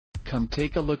Come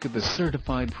take a look at this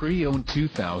certified pre-owned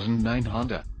 2009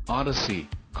 Honda Odyssey.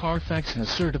 Carfax has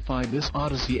certified this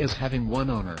Odyssey as having one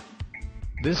owner.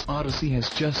 This Odyssey has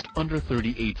just under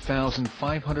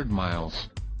 38,500 miles.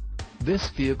 This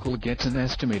vehicle gets an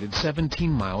estimated 17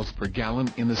 miles per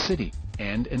gallon in the city,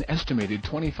 and an estimated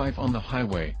 25 on the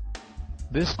highway.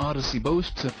 This Odyssey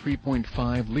boasts a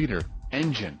 3.5-liter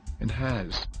engine, and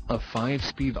has a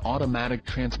 5-speed automatic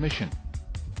transmission.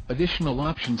 Additional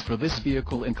options for this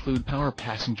vehicle include power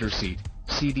passenger seat,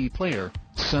 CD player,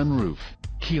 sunroof,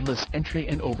 keyless entry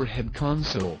and overhead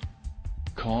console.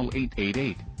 Call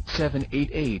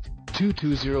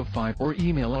 888-788-2205 or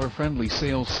email our friendly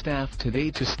sales staff today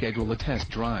to schedule a test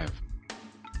drive.